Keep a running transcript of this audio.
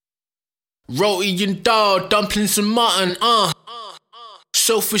Roti and dal, dumplings and mutton,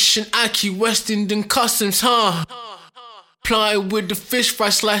 Soulfish and ackee, West Indian customs, Planted with the fish fry,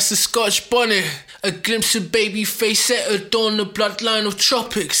 slice of Scotch bonnet. A glimpse of baby face set adorn the bloodline of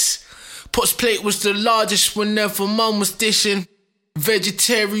tropics. Pot's plate was the largest whenever mum was dishing.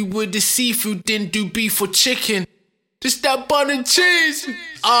 Vegetarian with the seafood, didn't do beef or chicken. Just that bun and cheese.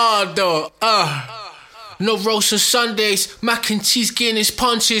 No roast on Sundays, mac and cheese Guinness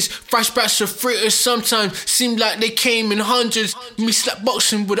punches. Flashbacks of fritters sometimes seemed like they came in hundreds. Me slap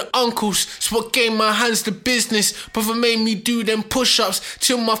boxing with the uncles, it's what gave my hands the business. Brother made me do them push-ups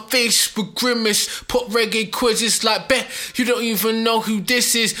till my face would grimace. Put reggae quizzes like, bet you don't even know who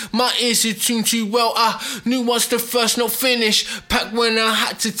this is. My ears are tuned too well, I knew once the first note finished. Back when I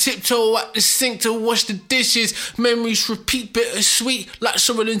had to tiptoe at the sink to wash the dishes. Memories repeat, bittersweet like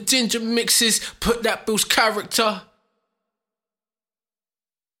some of the ginger mixes. Put that Bill's character